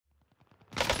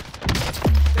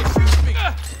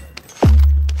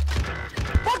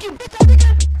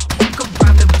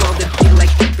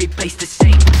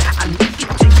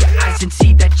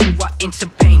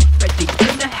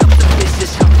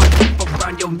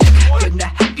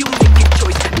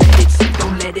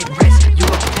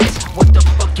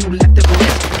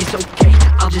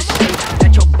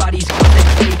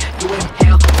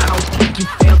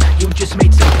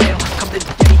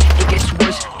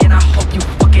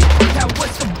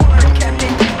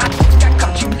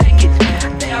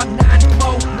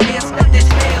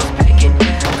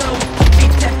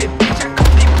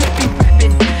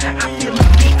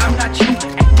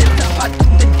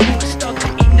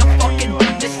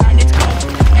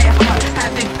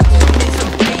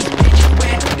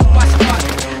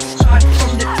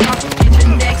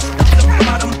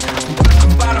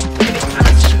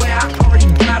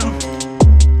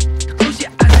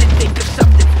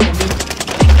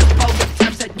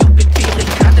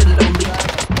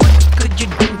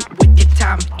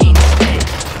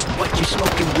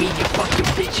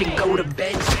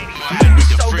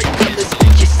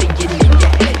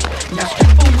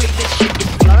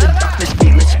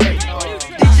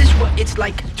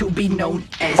like to be known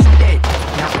as dead.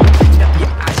 Now open up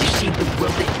your eyes, you see the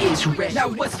world that is red. Now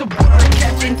what's the word,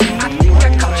 Captain? I think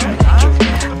I caught you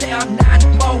naked. There are 9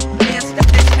 more lands that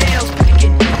this hell's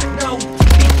picking. No,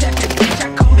 be tepid, bitch,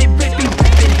 I call it rippy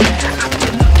rippin'. I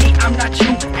feel lucky I'm not you.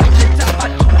 At the top I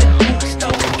do the hook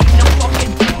stove. Ain't no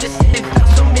fucking business if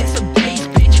so miss a days,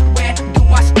 bitch. Where do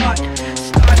I start?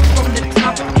 Start from the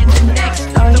top and the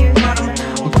next on the bottom.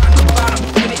 Rock the bottom,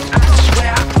 baby, I swear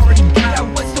I already got it.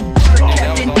 What's the word,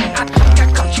 Captain? I think I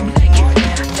caught you naked.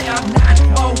 There are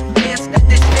 9 more lands that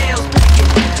this hell's picking.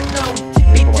 No,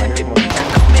 tippy tappy, bitch, I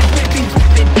call it rippy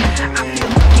rippin'. I feel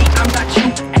lucky I'm not you.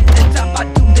 At the top I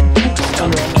do the hook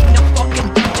stove. Ain't no fucking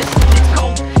business when it's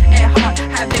cold and hot.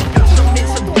 Haven't felt so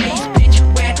miss a days, bitch.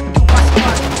 Where do I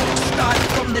start? Start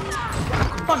from the top.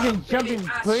 Fucking jumping,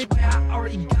 I bitch. swear I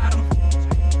already got him.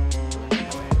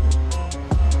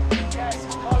 Gas is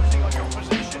closing on your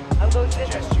position.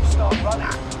 Suggest you start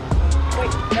running.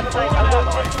 Wait, never mind. All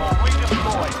allies will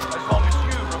redeploy as long as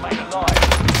you remain alive.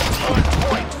 Earn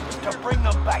points to bring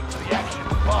them back to the action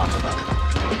faster.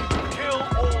 Kill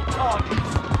all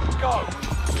targets. Go.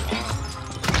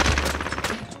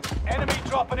 Enemy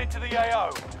dropping into the AO.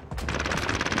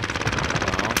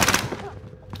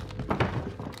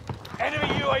 Enemy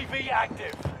UAV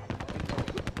active.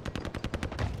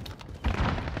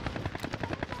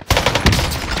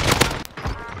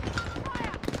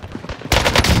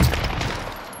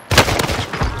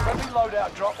 Friendly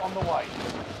loadout drop on the way.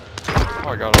 Oh,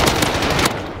 I got it.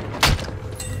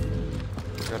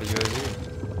 Got a UAV.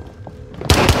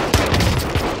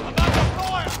 I'm under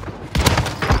fire!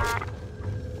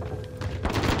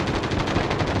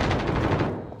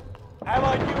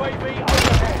 Allied UAV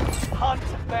overhead. Hunt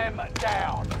them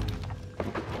down.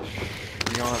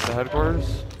 You going at the headquarters?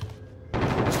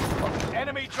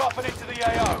 Enemy dropping into the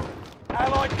AO.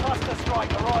 Allied cluster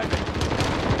strike arriving.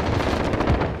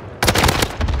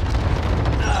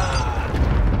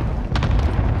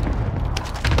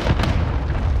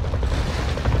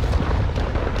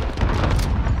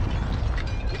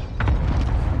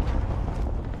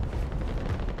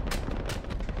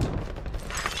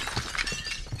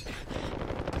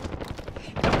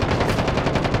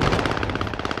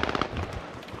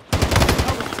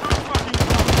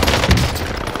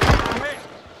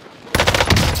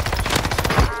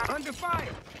 Under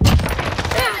fire!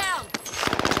 Down.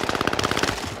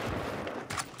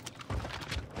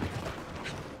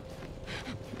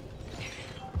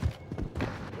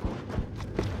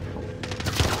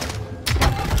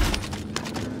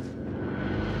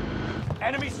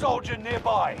 Enemy soldier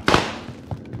nearby.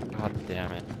 God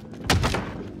damn it.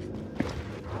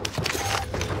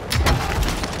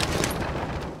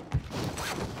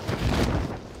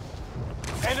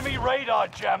 Enemy radar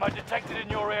jammer detected in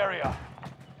your area.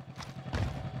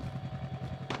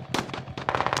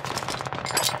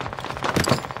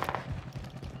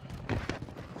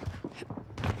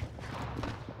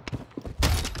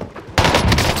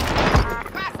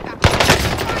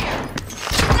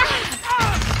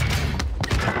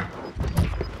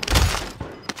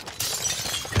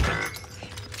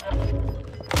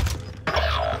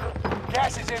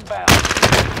 Gas is inbound.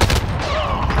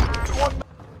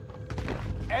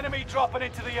 Enemy dropping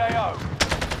into the AO.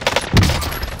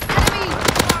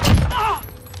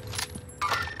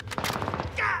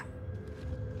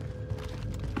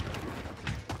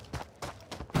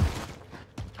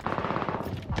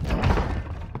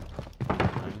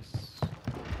 Nice.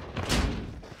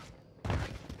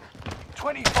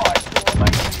 25 still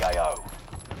remain in the AO.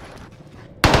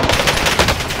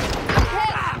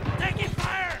 Taking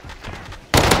fire.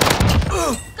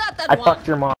 Got that I one. fucked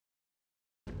your mom.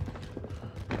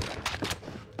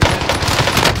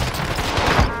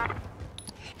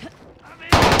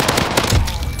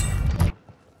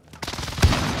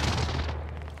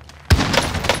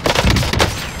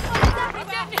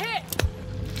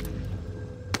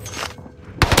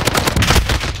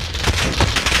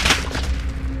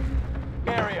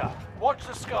 Area. Watch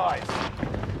the skies.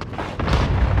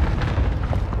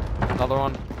 Another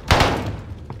one.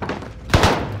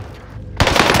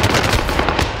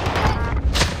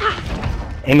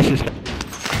 Amos is. I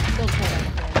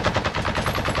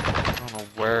don't know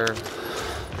where.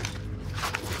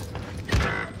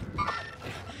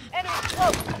 Enemy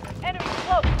close. Enemy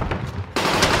close.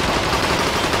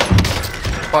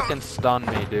 Fucking stun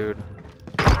me, dude.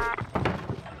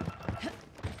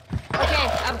 Okay,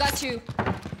 I've got you.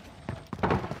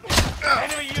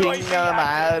 Enemy UAV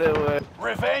active.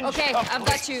 Revenge Okay, complete. I've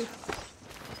got you.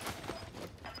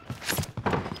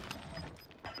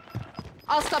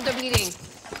 I'll stop the bleeding.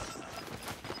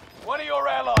 One of your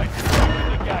allies is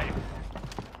in the game.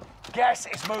 Gas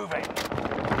is moving.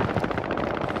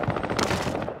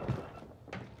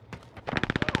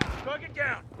 Target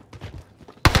down.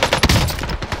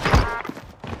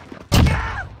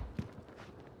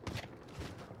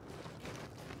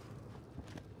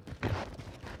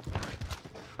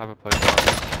 I haven't played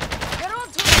that. Get on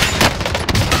to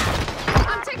it!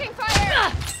 I'm taking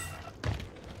fire!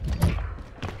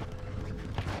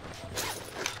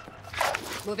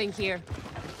 Moving here.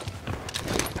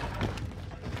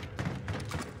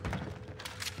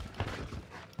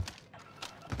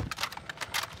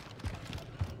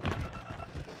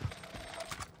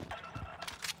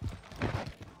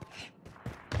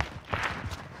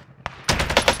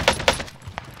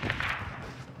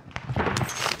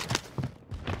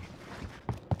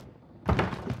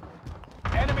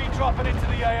 Enemy dropping into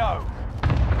the AO.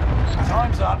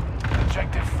 Time's up.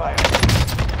 Objective failed.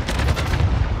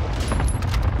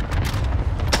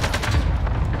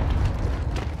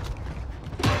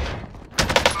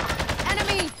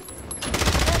 Enemy!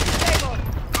 Disabled.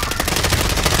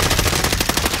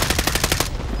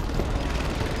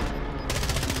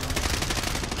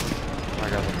 I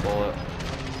got the bullet.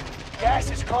 Gas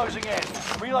is closing in.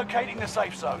 Relocating the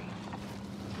safe zone.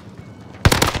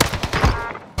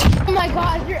 Oh my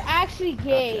god, you're actually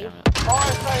gay. Damn it.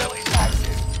 Fire sale is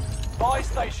active. Buy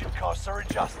station costs are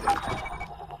adjusted.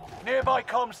 Nearby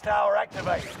comms tower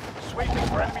activated. Sweeping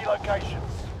for enemy locations.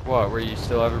 What, were you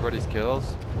still everybody's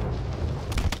kills?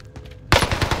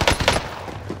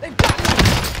 They've got me!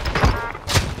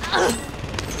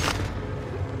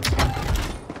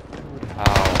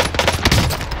 How?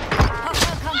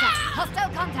 Hostile contact!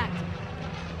 Hostile contact!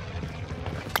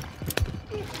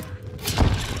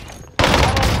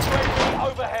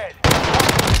 Overhead.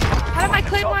 How did my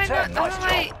claymore Top 10, not? nice How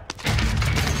did job.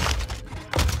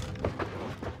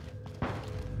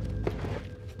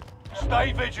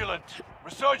 Stay vigilant.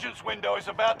 Resurgence window is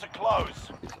about to close.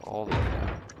 It's all the way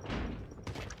down.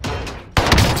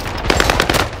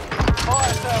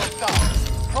 Fire sales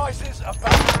done. Prices are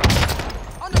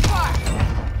back. On the fire!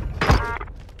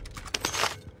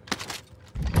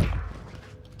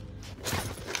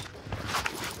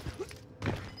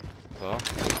 So?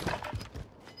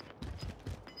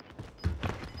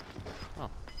 Oh,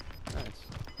 nice.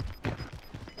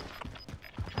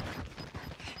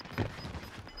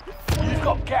 You've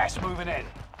got gas moving in.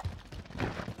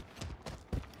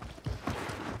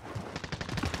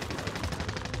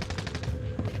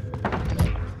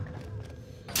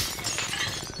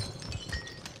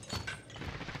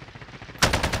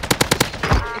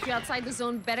 If you're outside the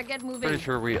zone, better get moving. Pretty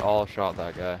sure we all shot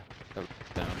that guy. That was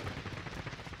down.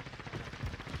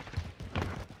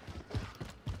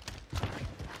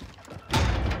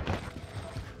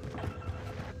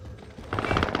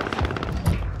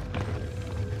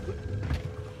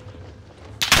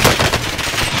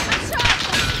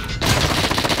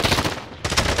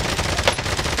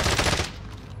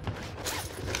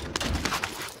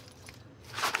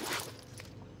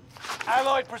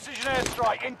 Allied precision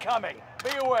airstrike incoming.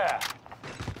 Be aware.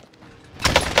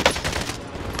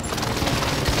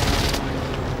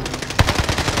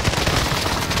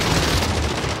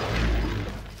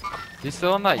 He's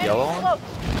still in that yellow one?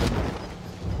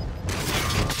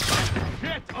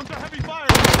 Hit under heavy fire.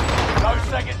 No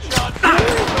second chance.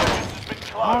 Resurgence has been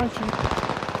closed.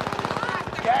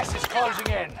 Gas is closing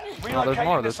in. No, there's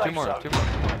more. Relocating the There's two safe more. zone. Two more.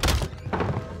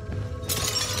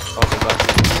 Oh, there's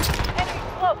actually enemy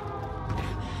close?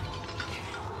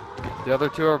 the other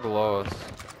two are below us.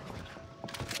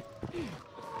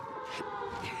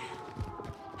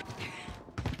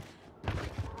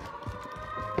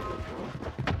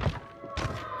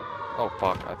 Oh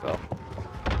fuck, I fell.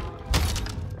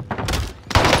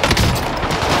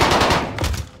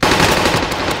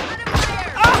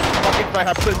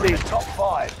 We're in the top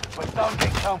 5, but don't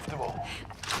get comfortable.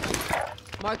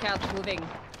 Mark out, moving.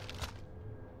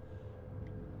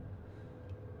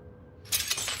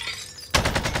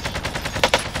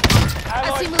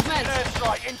 Allied movement. precision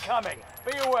airstrike incoming.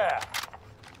 Be aware.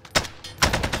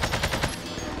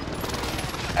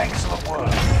 Excellent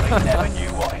work. They never knew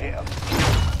what hit them.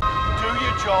 Do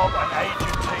your job and aid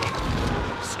your team.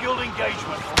 Skilled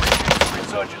engagement will reduce the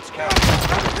resurgence count.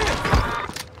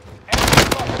 Enemy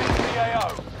dropping into the AO.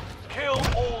 Kill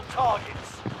all targets.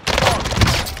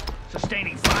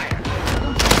 Sustaining fire.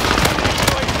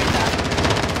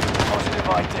 Positive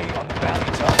ID on the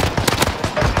bounty target.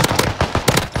 Let's make this quick.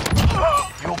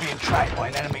 You'll be entrapped by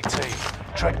an enemy team.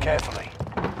 Tread carefully.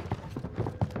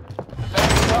 The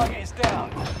bounty target is down.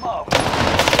 Marvelous.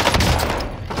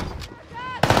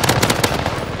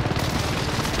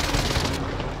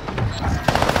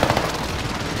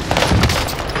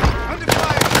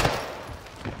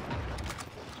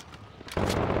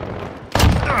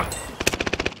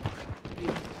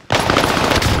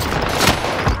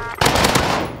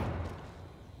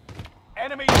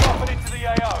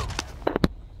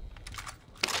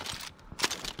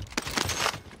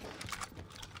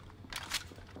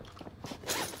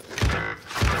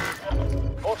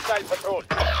 Hostile patrol.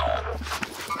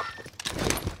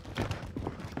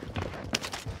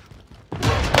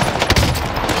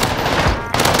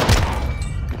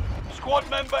 Squad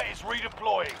member is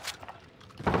redeploying.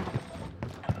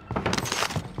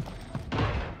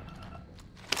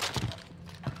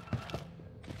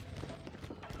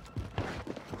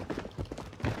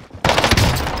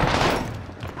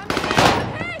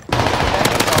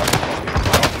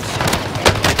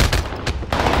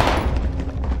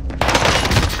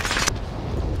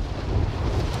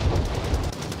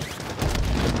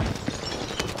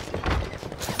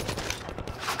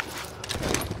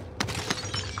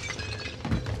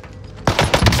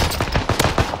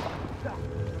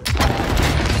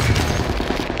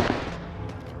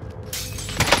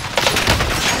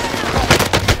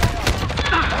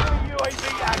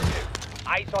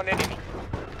 Eyes on enemy.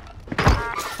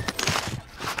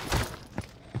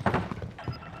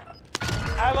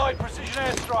 Allied precision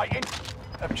airstrike in.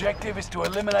 Objective is to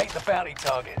eliminate the bounty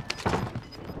target.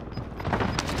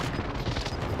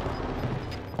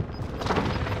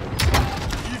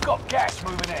 You've got gas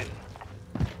moving in.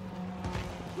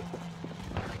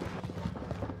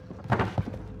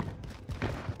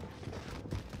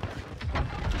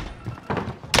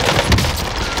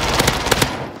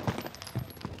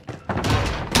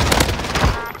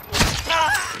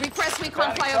 Request recon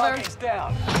Bounty flyover. target's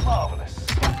down. Marvelous.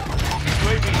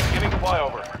 UAV beginning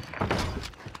flyover.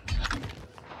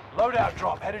 Loadout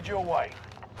drop headed your way.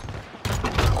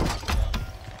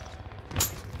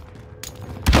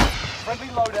 Friendly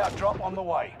loadout drop on the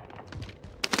way.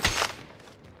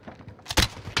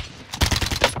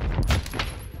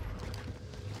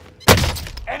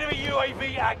 Enemy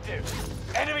UAV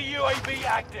active. Enemy UAV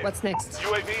active. What's next?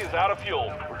 UAV is out of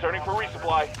fuel. Returning for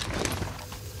resupply.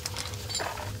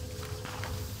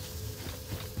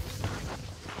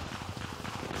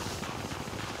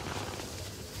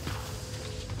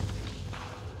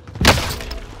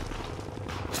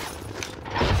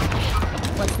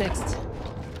 What's next?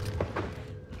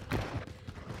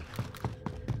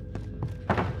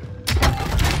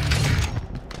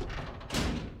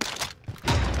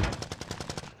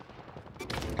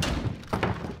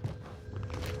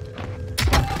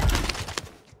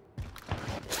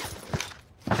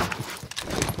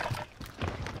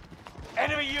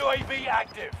 Enemy UAV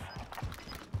active.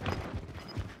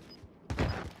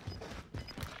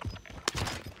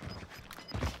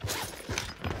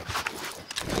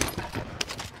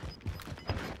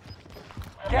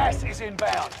 Gas is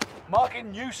inbound. Marking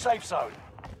new safe zone.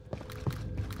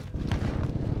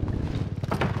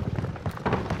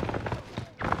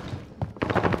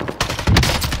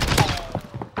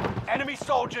 Enemy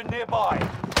soldier nearby.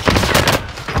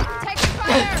 Taking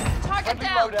fire! Target Friendly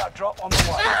down! loadout drop on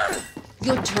the way.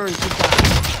 Your turn to die.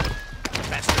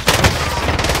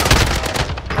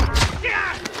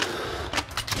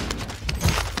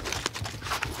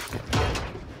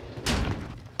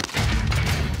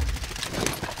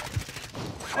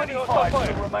 Five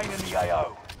still remain in the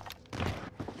AO.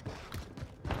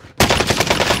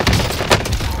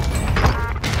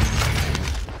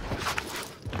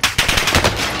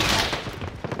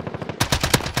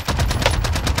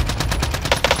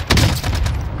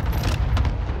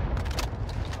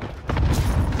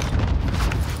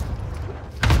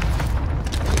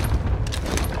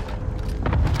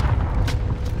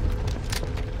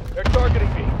 They're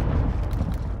targeting me.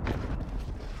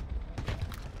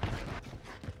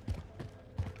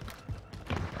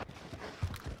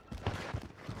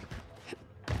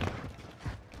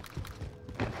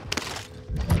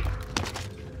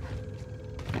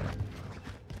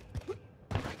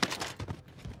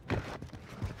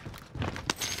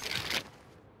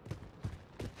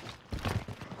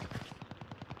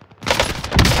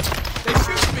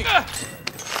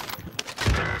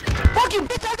 Fuck you,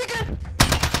 bitch, I think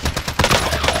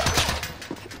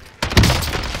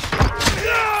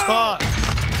Fuck.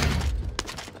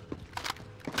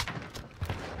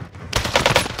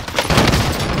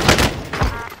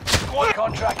 Squad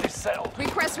contract is settled.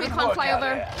 Request Good recon work out flyover.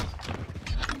 there.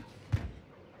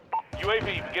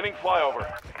 UAV beginning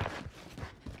flyover.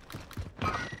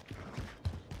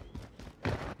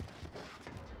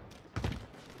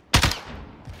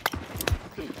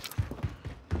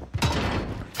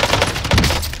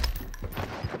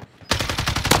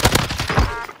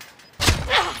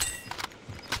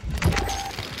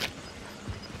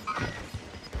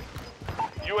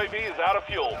 UAV is out of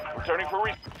fuel. Returning for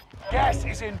Gas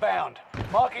is inbound.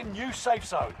 Marking new safe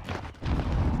zone.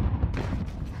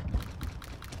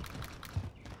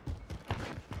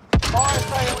 Fire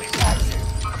sale is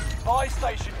active. Buy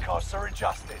station costs are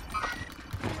adjusted.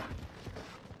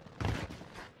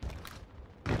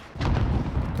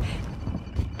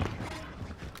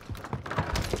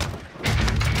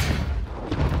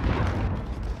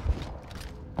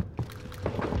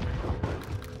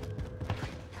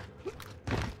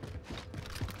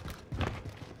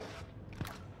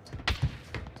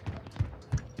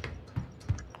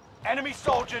 Enemy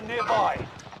soldier nearby.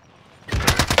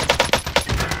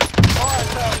 Fire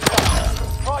sales done.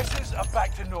 Prices are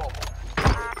back to normal.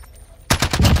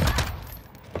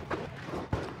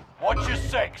 Watch your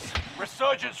six.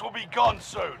 Resurgence will be gone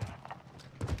soon.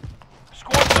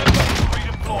 Squad member is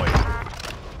redeployed.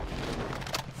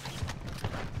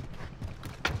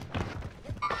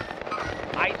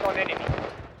 Eyes on enemy.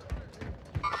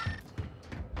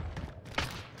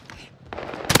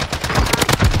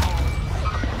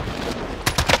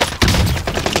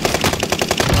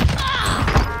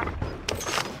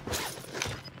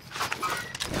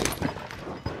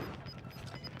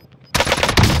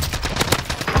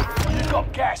 You've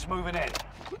got gas moving in.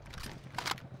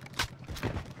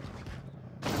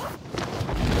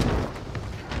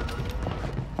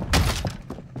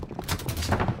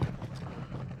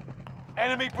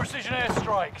 Enemy precision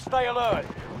airstrike, stay alert.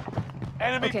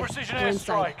 Enemy precision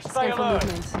airstrike, stay alert.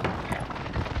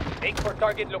 Make for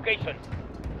target location.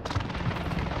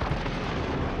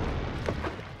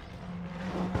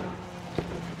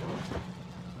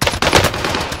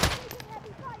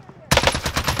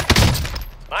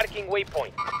 Marking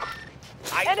waypoint.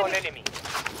 Eyes on enemy.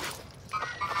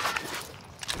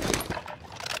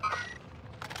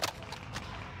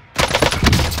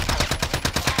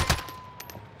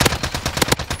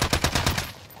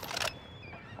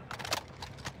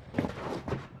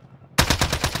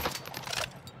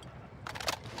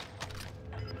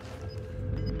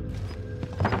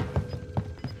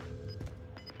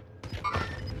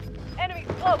 Enemy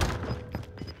close.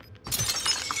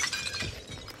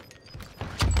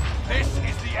 This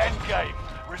is the end game.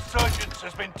 Resurgence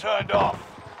has been turned off.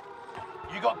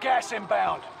 You got gas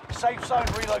inbound. Safe zone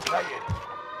relocated.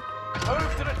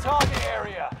 Move to the target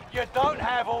area. You don't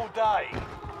have all day.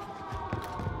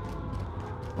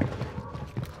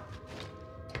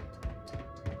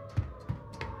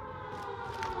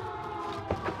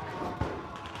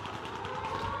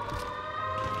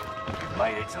 You've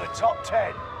made it to the top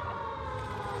 10.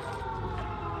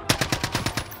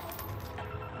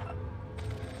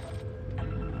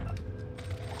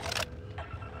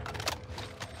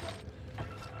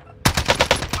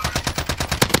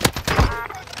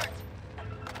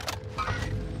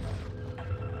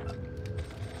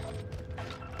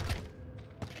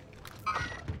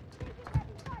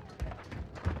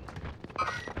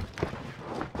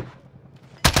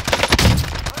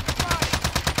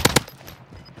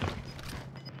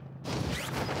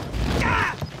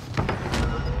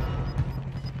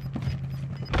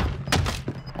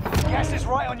 Gas is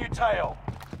right on your tail.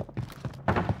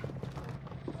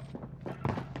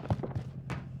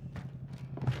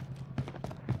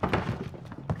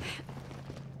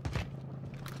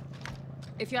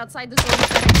 If you're outside the zone, you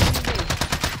better engage.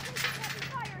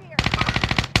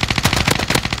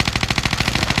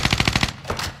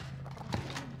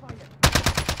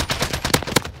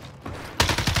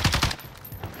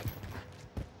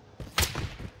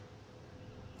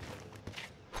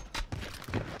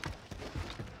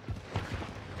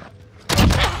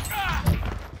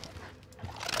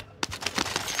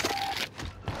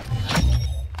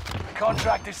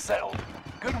 Contract is settled.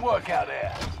 Good work out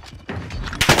there.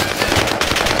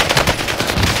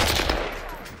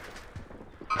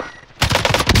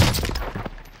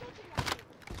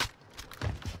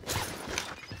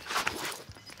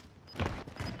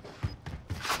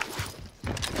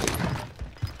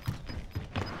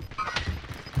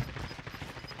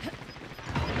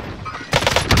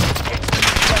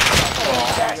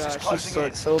 Gas is She closing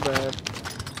in. sucks so bad.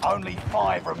 Only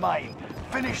 5 remain.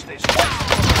 Finish this. Those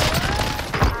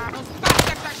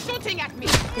bastards are shooting at me.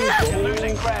 You're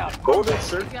losing ground. Go there,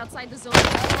 sir. If you're outside the zone,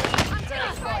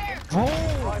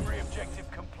 Primary objective